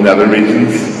cold nether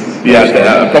regions. Yeah,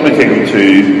 I'd probably take them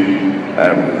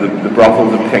to the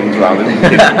brothels of King's Landing and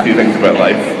teach them a few things about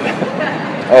life.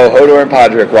 Oh, Hodor and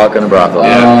Podrick walk in the brothel.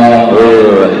 Yeah.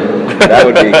 Ooh, that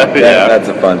would be, that's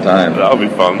a fun time. That would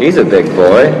be fun. He's a big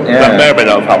boy. Yeah. That may or may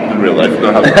not have happened in real life.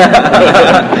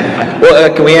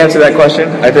 Well, can we answer that question?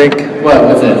 I think.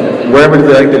 What's that? Where would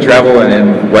you like to travel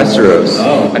in Westeros?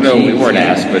 Oh, I know we weren't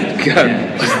asked, but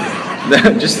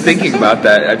just thinking about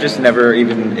that, I've just never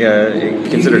even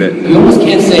considered it. You almost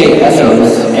can't say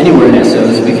Essos, anywhere in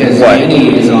Essos, because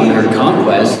Annie is on her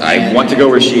conquest. I want to go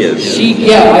where she is.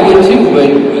 I do too, but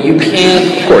you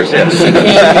can't. Of course, yeah. She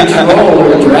can't control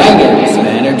her dragons,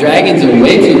 man. Her dragons are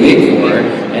way too big for her,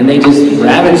 and they just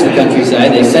ravage the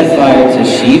countryside. They set fire to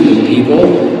sheep and people,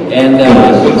 and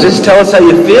just tell us how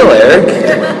you feel, Eric.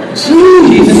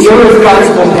 Jeez, you're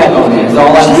responsible pet owner. Is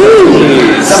all I'm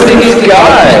saying. Somebody needs to get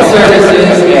pet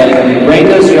services. Yeah, bring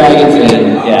those dragons in.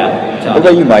 Yeah. What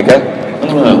about you, Micah? I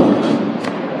don't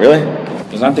know. Really?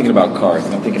 Because I'm thinking about cars.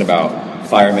 I'm thinking about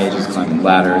fire mages climbing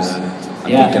ladders. I'm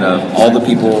thinking of all the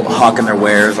people hawking their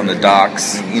wares on the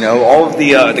docks. You know, all of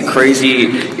the crazy,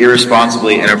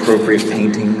 irresponsibly inappropriate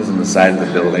paintings on the side of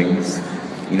the buildings.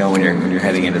 You know, when you're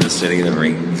heading into the city, the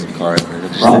rings of cars.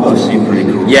 Bravos seem pretty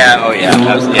cool. Yeah. Oh yeah.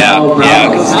 Let's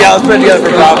put it together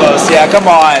for Bravos. Yeah, come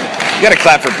on. You got to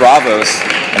clap for Bravos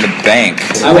and the bank.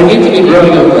 I would hate to be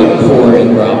growing up like poor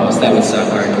in Bravos. That would suck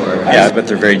hardcore. Yeah, I bet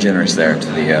they're very generous there to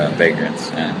the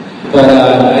vagrants. Yeah. But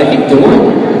I think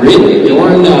Dorne, really,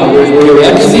 Dorne, we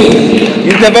have seen.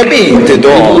 You've never been to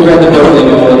Dorne. You've never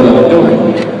know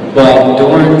Dorne. But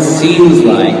Dorne seems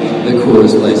like the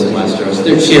coolest place in Westeros.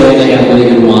 They're chill, they have really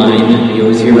good wine. You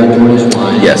always hear about Dornish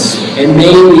wine. Yes. And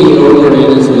maybe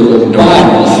Oberyn is a little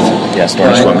biased. Yes,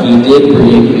 Dornish but wine. he did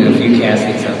bring a few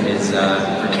caskets of his,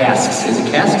 casks. Is it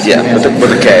casks? Yeah, with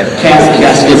a K.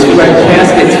 Caskets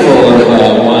full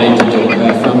of wine from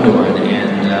Dorne.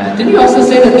 And didn't he also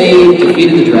say that they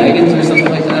defeated the dragons or something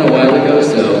like that a while ago?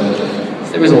 So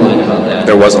there was a line about that.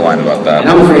 There was a line about that. And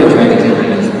I'm afraid of dragons every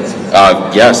instance.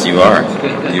 Yes, you are.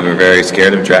 You were very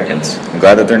scared of dragons. I'm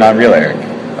glad that they're not real, Eric.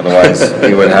 Otherwise,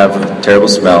 we would have a terrible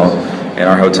smell in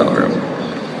our hotel room.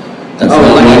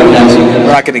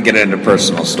 We're not going to get into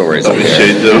personal stories.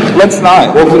 Let's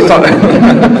not. Well, let's talk. I would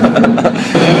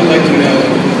like to know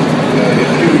if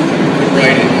you could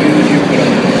write it, who would you put on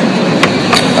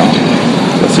it?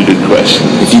 That's a good question.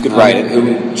 If you could write it, who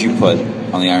would you put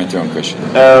on the Iron Throne, Kristian?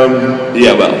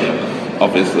 Yeah, well,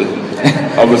 obviously.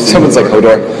 Someone's like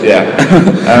Hodor. Yeah.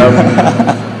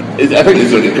 I think he's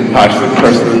the only compassionate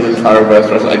person in the entire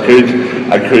Westeros.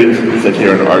 I could sit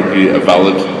here and argue a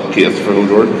valid case for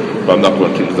Hodor, but I'm not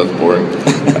going to because that's boring.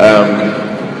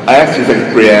 I actually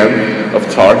think Brienne of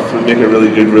Tarth would make a really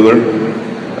good ruler.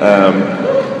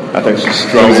 I think she's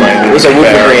strong-minded. Was a whoop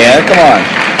for Brienne? Come on.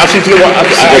 Actually, do you know what?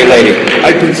 She's a great lady.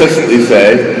 I consistently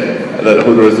say that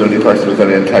Hodor is the only person with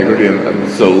any integrity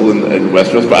and soul in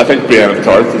Westeros, but I think Brienne of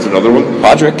Tarth is another one.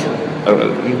 Podrick.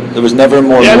 There was never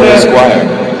more loyal squire.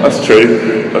 That's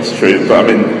true. That's true. But I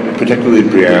mean, particularly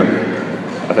Brienne,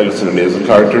 I think it's an amazing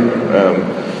character.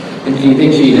 And do you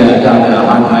think she'd adopt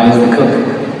Hot Pie as the cook?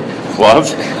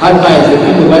 What? Hot Pie is the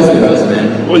king of Westeros,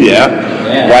 man. Well, yeah.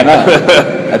 Why not?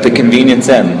 At the Convenience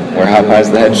Inn, where Hot Pie's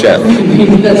the head chef.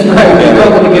 That's right.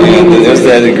 It was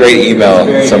a great email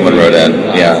someone wrote in.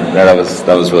 Yeah, that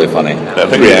was really funny. I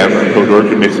think Brienne and Hodor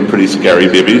could make some pretty scary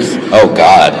babies. Oh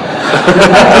God.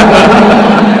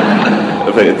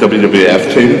 I think a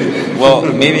WWF team.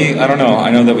 Well, maybe, I don't know.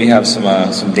 I know that we have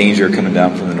some danger coming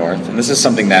down from the north, and this is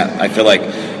something that I feel like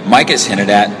Mike has hinted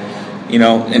at,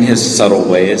 in his subtle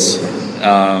ways.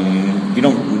 We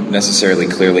don't necessarily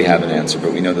clearly have an answer,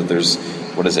 but we know that there's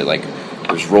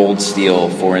rolled steel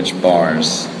 4-inch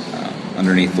bars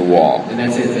underneath the wall. And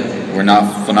that's it. We're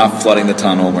not flooding the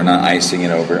tunnel. We're not icing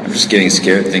it over. I'm just getting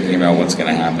scared thinking about what's going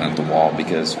to happen at the wall,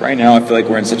 because right now I feel like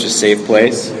we're in such a safe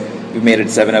place. We've made it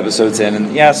 7 episodes in,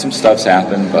 and yeah, some stuff's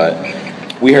happened, but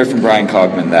we heard from Brian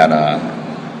Cogman that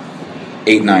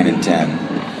 8, 9, and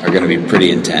 10 are going to be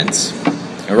pretty intense.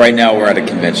 And right now we're at a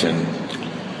convention.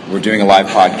 We're doing a live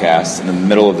podcast in the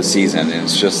middle of the season, and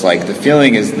it's just like the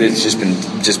feeling is that it's just been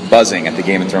buzzing at the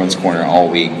Game of Thrones corner all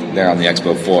week there on the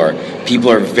expo floor. People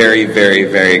are very, very,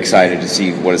 very excited to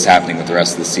see what is happening with the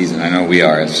rest of the season. I know we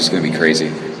are. It's just going to be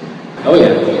crazy. Oh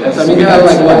yeah. There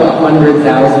are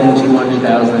 100,000,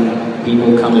 200,000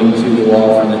 people coming to the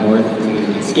wall from the north to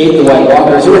escape the White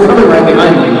Walkers who are coming right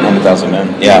behind them. 100,000 men.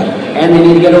 Yeah. And they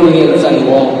need to get over the other side of the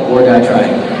wall or die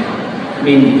trying. I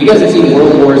mean, you guys have seen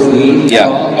World War Z. Yeah.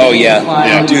 Oh, yeah.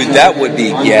 Dude, that would be,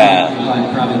 yeah.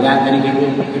 Probably that many people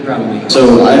could probably.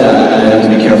 So I have to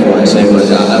be careful what I say, but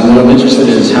what I'm interested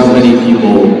in is how many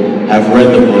people have read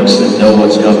the books and know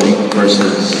what's coming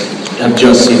versus have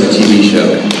just seen the TV show.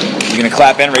 You're going to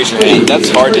clap and raise your hand. That's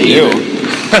hard to do.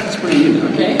 That's pretty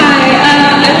even. Okay. Hi,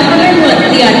 I was wondering what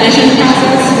the audition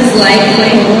process was like for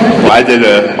Hodor. Well, I did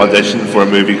an audition for a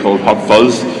movie called Hot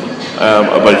Fuzz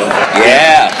about...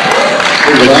 Yeah.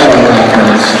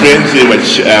 Strangely,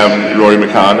 which Rory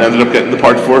McCann ended up getting the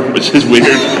part for, which is weird.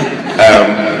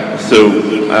 So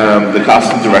the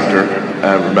casting director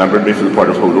remembered me for the part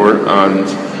of Hodor, and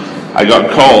I got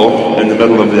a call in the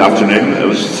middle of the afternoon. It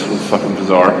was fucking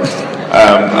bizarre.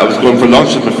 I was going for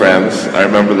lunch with my friends. I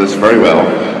remember this very well.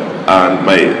 And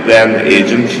my then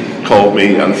agent called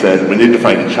me and said, "We need to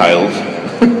find a child."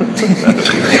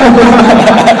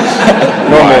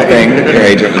 Normal thing your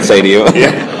agent would say to you.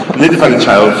 Yeah. We need to find a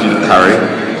child for you to carry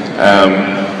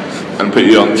and put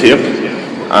you on tape.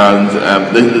 And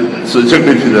so they took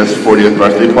me to this 40th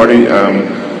birthday party.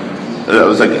 It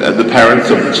was like the parents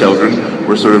of the children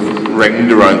were sort of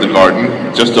ringed around the garden,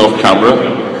 just off camera.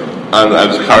 And I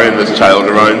was carrying this child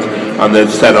around, and they'd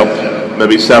set up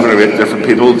maybe 7 or 8 different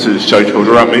people to shout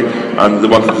Hodor at me, and they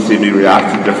wanted to see me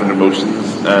react to different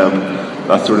emotions.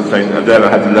 That sort of thing. And then I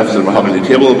had to lift a mahogany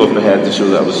table above my head to show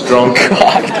that I was strong.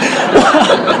 God.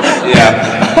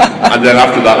 Yeah. And then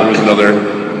after that there was another,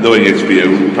 knowing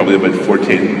HBO, probably about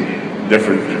 14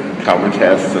 different camera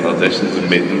tests and auditions and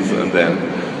meetings, and then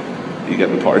you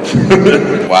get the part.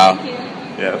 Wow.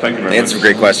 Yeah, thank you very much. That's a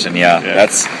great question, yeah.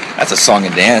 That's a song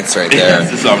and dance right there.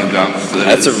 That's a song and dance.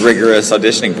 That's a rigorous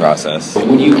auditioning process.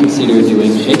 Would you consider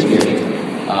doing Shakespeare?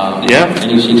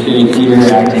 Any Shakespearean theater,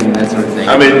 acting, that sort of thing?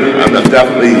 I mean, I'm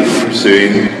definitely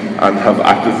pursuing and have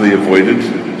actively avoided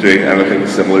doing anything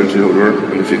similar to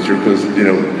Hodor in the future because,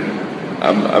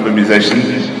 I'm a musician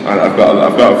and I've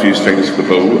got a few strings to the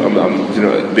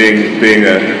bow. Being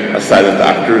a silent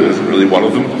actor isn't really one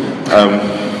of them.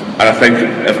 And I think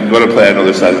if I'm going to play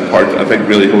another silent part, I think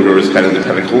really Hodor is kind of the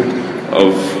pinnacle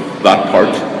of that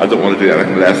part. I don't want to do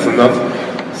anything less than that.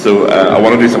 So I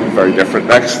want to do something very different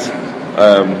next.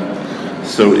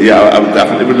 So yeah, I would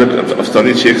definitely look. I've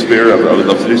studied Shakespeare. I would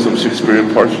love to do some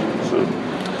Shakespearean part. So.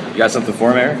 You got something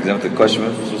for him, Eric? Is that what the question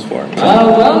was for? I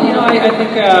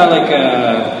think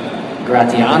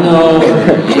Gratiano,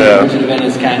 Merchant of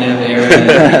Venice kind of era,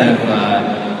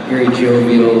 very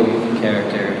jovial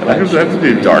character. I have to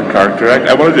do a dark character.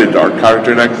 I want to do a dark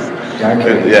character next. Dark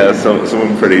character? Yeah,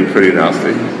 someone pretty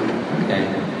nasty. Okay.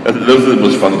 Those are the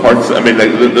most fun parts. I mean,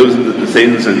 like those are the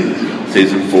scenes in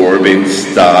season 4 being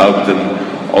stabbed and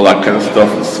all that kind of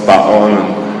stuff and spat on.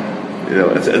 And,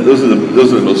 those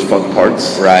are the most fun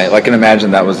parts. Right. I can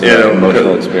imagine that was an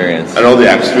emotional experience. And all the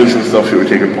extras and stuff who were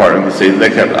taking part in the scene, they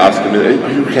kept asking me,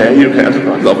 "Are you okay? Are you okay?" I was like,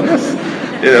 "I'm loving this."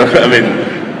 I mean,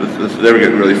 they were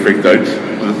getting really freaked out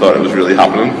because they thought it was really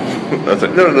happening. I was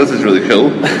like, "No, this is really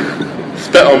cool."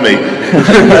 Spit on me.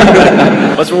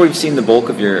 That's where we've seen the bulk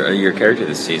of your character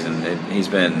this season. He's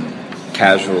been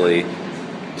casually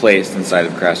placed inside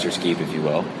of Craster's Keep, if you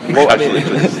will.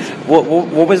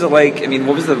 What was it like? I mean,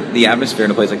 what was the atmosphere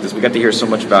in a place like this? We got to hear so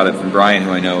much about it from Brian,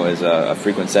 who I know is a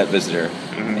frequent set visitor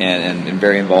and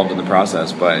very involved in the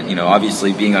process. But,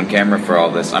 obviously being on camera for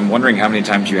all this, I'm wondering how many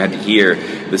times you had to hear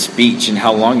the speech and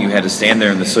how long you had to stand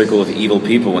there in the circle of evil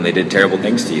people when they did terrible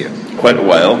things to you. Quite a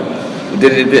while. How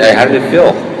did it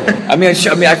feel? I mean,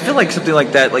 I feel like something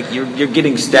like that, like you're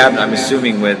getting stabbed, I'm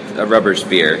assuming, with a rubber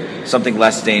spear, something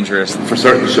less dangerous. For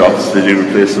certain shots, they do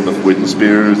replace them with wooden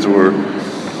spears or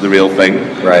the real thing.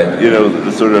 Right. It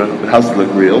has to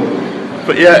look real.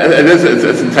 But yeah, it is.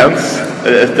 It's intense.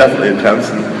 It's definitely intense,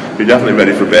 and you're definitely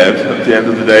ready for bed at the end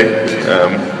of the day.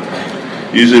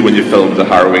 Usually, when you film the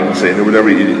harrowing scene or whatever,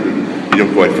 you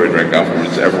don't go out for a drink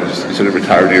afterwards. You sort of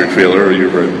retire to your trailer or your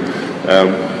room.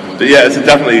 But yeah, it's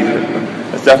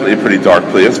definitely a pretty dark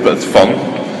place, but it's fun.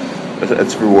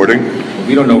 It's rewarding.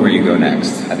 We don't know where you go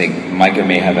next. I think Micah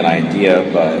may have an idea,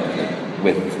 but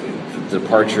with the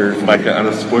departure... Micah and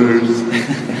the spoilers.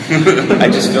 I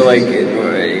just feel like,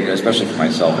 especially for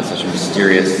myself, it's such a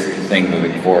mysterious thing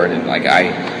moving forward, and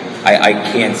I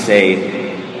can't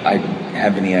say I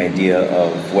have any idea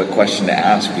of what question to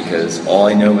ask, because all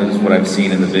I know is what I've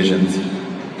seen in the visions.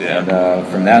 Yeah. And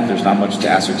from that, there's not much to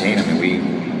ascertain. I mean,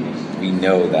 we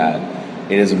know that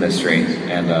it is a mystery,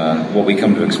 and what we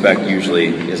come to expect usually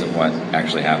isn't what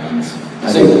actually happens.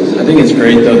 I think it's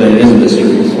great, though, that it is a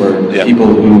mystery for people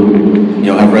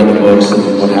who have read the books,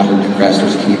 and what happened to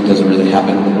Craster's Keep doesn't really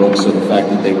happen in the books. So the fact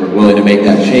that they were willing to make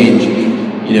that change,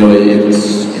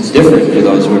 it's different for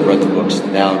those who have read the books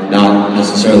now, not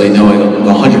necessarily knowing with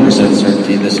 100%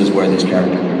 certainty this is where these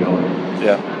characters are going.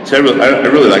 Yeah, so I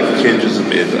really like the changes it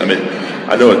made. I mean,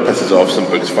 I know it pisses off some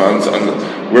Books fans,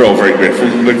 and we're all very grateful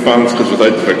to the Book fans, because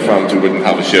without the Book fans we wouldn't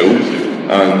have a show,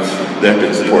 and they've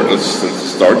been supporting us since the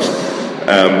start.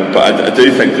 But I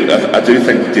do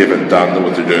think David and Dan know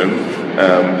what they're doing,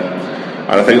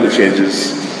 and I think the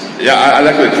changes. Yeah, I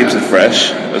like that it keeps it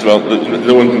fresh as well.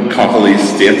 No one can cockily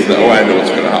state that, I know what's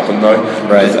going to happen now.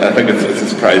 Right. I think it's a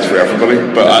surprise for everybody,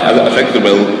 but I think they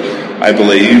will. I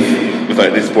believe,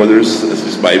 without any spoilers, this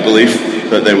is my belief,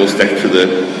 that they will stick to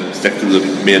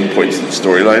the main points of the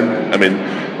storyline. I mean,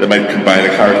 they might combine a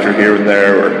character here and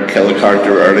there, or kill a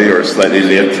character early or slightly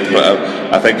late, but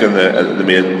I think in the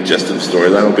main gist of the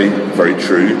storyline will be very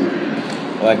true.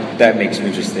 Well, that makes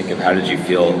me just think of how did you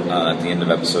feel at the end of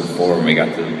episode 4 when we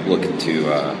got to look into,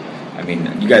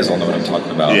 you guys all know what I'm talking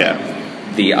about. Yeah.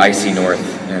 The icy north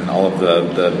and all of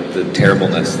the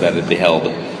terribleness that it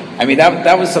beheld. I mean,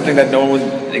 that was something that no one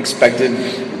expected,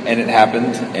 and it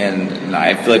happened, and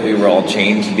I feel like we were all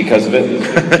changed because of it. You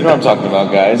know what I'm talking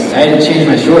about, guys? I had to change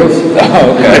my shorts.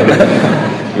 Oh,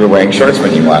 okay. You were wearing shorts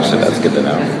when you watched it. That's good to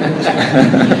know.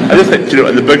 I just think,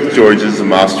 in the book, George is a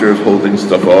master of holding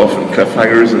stuff off and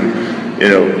cliffhangers, and,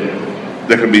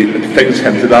 there can be things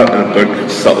hinted at in a book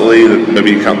subtly that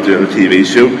maybe you can't do in a TV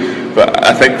show. But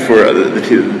I think for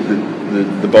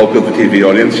the bulk of the TV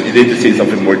audience, you need to see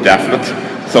something more definite,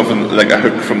 something like a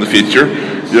hook from the future. You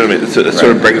know what I mean? It sort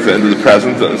of brings it into the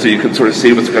present, and so you can sort of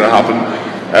see what's going to happen.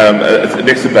 It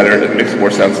makes it better. It makes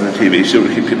more sense in a TV show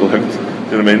to keep people hooked.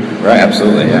 You know what I mean? Right,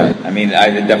 absolutely, yeah. I mean, I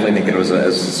definitely think it was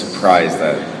a surprise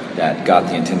that got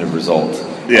the intended result.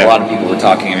 Yeah. A lot of people were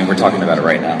talking. I mean, we're talking about it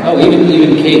right now. Oh,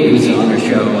 even Kate, who's on her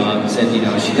show, said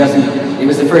she doesn't. It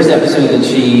was the first episode that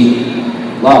she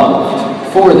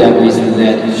loved for that reason.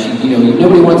 That she,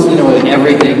 nobody wants to know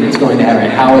everything that's going to happen,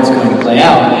 how it's going to play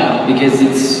out, because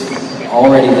it's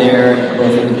already there,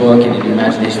 both in the book and in your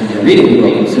imagination when you're reading the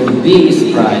book. And so to be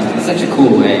surprised in such a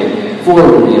cool way for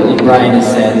reveal. And Brian has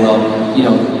said,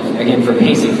 again, for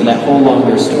pacing, for that whole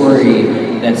longer story,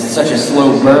 that's such a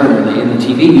slow burn in the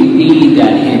TV, you need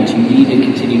that hint. You need to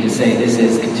continue to say this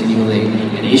is continually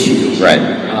an issue. Right.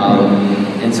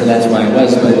 And so that's why it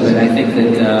was. But I think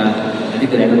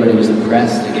that everybody was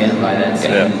impressed again by that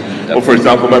scene. Yeah. Well, for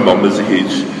example, my mum is a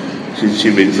huge.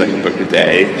 She reads like a book a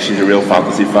day. She's a real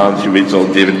fantasy fan. She reads all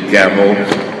David Gemmell.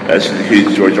 She's a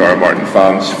huge George R. R. Martin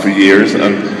fan for years,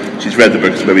 and she's read the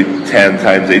books maybe 10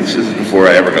 times each. This is before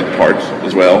I ever got the part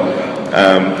as well.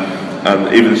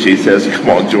 And even she says, "Come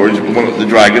on, George, we want the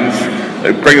dragons.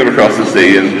 Bring them across the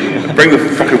sea and bring the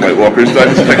fucking White Walkers down.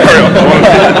 Just like, hurry up.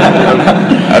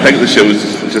 I think the show's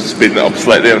just speeding it up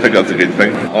slightly, and I think that's a good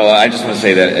thing. Well, I just want to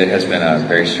say that it has been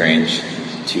very strange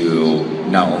to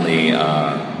not only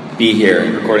be here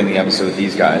and recording the episode with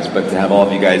these guys, but to have all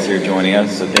of you guys here joining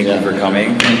us. So thank you for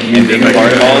coming and being a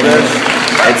part of all of this.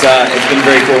 It's been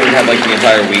very cool. We had like the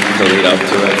entire week to lead up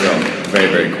to it, so very,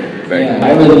 very cool. Very cool.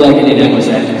 I really like Indianapolis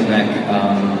after Quebec.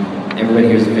 Everybody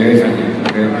here is very friendly,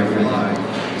 very, very friendly.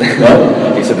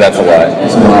 What? He said that's a lie.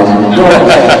 That's a lie.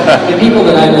 The people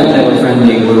that I met that were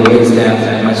friendly were wait staff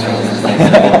at restaurants and stuff.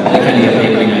 They kind of get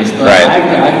paid pretty nice. But right.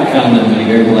 I've found them to be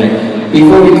very polite.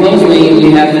 Before we close,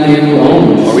 we have to do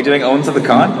owns. Are we doing owns of the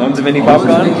con? Owns of Indie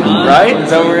PopCon? Right? Is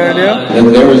that what we're going to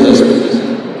do? There was this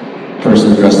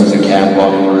person dressed as a cat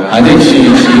walking around. I think she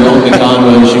owned the con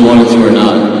whether she wanted to or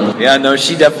not. Yeah, no,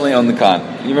 she definitely owned the con.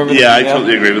 You remember? Yeah, I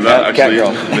totally agree with that. Actually,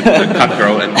 Cat girl. the cat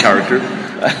girl in character,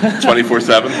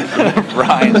 24/7.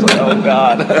 Brian's like, oh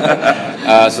god.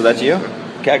 So that's you,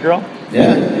 cat girl?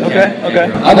 Yeah. Okay.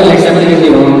 I'll be next time I'm going to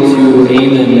give the own to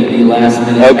aim in the last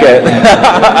minute. Okay.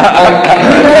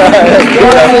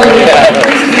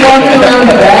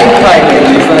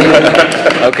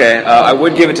 Okay, I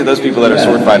would give it to those people that are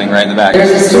sword fighting right in the back.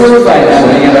 There's a sword fight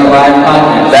happening at our live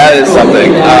podcast. That is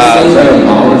something.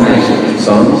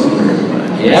 Songs?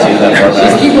 Yeah,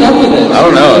 she's keeping up with it. I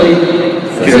don't know.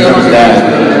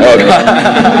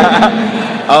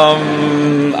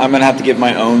 I'm gonna have to give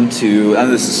my own to,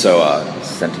 and this is so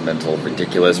sentimental,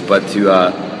 ridiculous, but to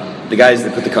the guys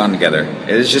that put the con together.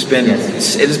 It has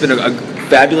been a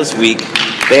fabulous week.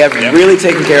 They have really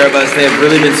taken care of us. They have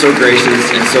really been so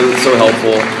gracious and so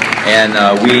helpful. And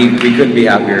we couldn't be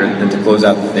happier than to close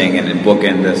out the thing and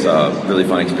bookend this really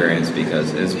fun experience,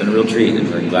 because it's been a real treat, and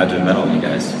we're glad to have met all of you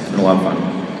guys. It's been a lot of fun.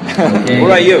 Okay.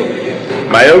 What about you?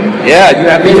 My own? Yeah, you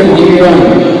have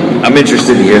I'm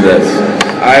interested to hear this.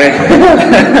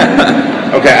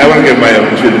 Okay, I want to give my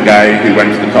own to the guy who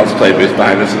went to the cosplay booth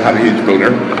behind us and had a huge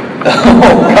boner.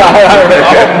 Oh God!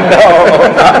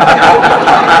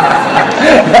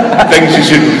 Things you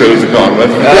shouldn't close a con with.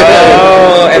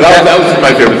 And that was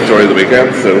my favorite story of the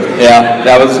weekend. So yeah,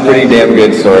 that was a pretty damn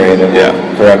good story, and it will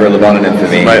forever live on in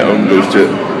infamy. My own goes to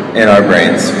it. In our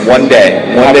brains. One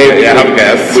day. Have a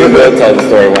guess. We will tell the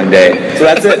story one day. So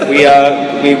that's it. We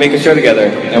make a show together,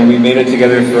 and we made it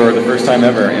together for the first time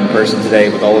ever in person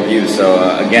today with all of you. So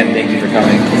again, thank you for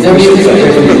coming.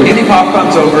 Indie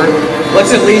PopCon's over.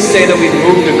 Let's at least say that we've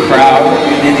moved a crowd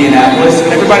in Indianapolis,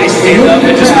 and everybody stand up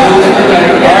and just move.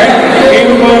 All right,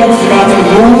 Game of Thrones is about to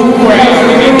move the crowd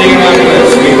in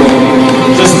Indianapolis.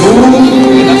 Just move.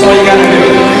 That's all you gotta do.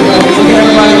 Look at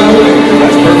everybody moving.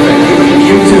 That's perfect.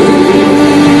 You too.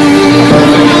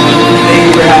 Perfect. Thank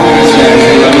you for having us, guys.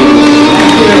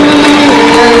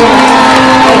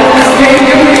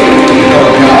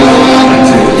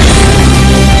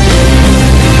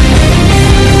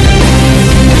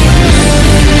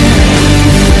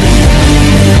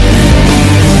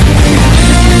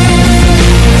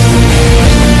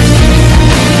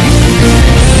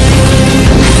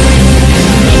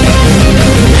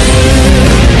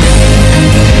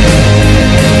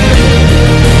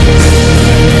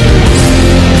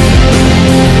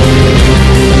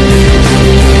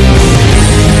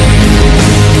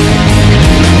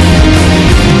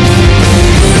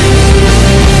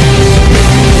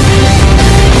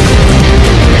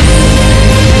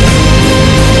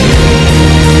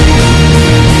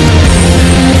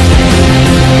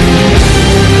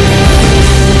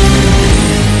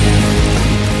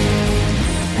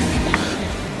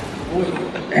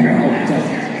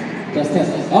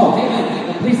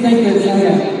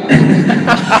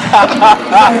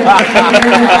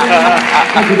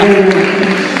 Thank you very much.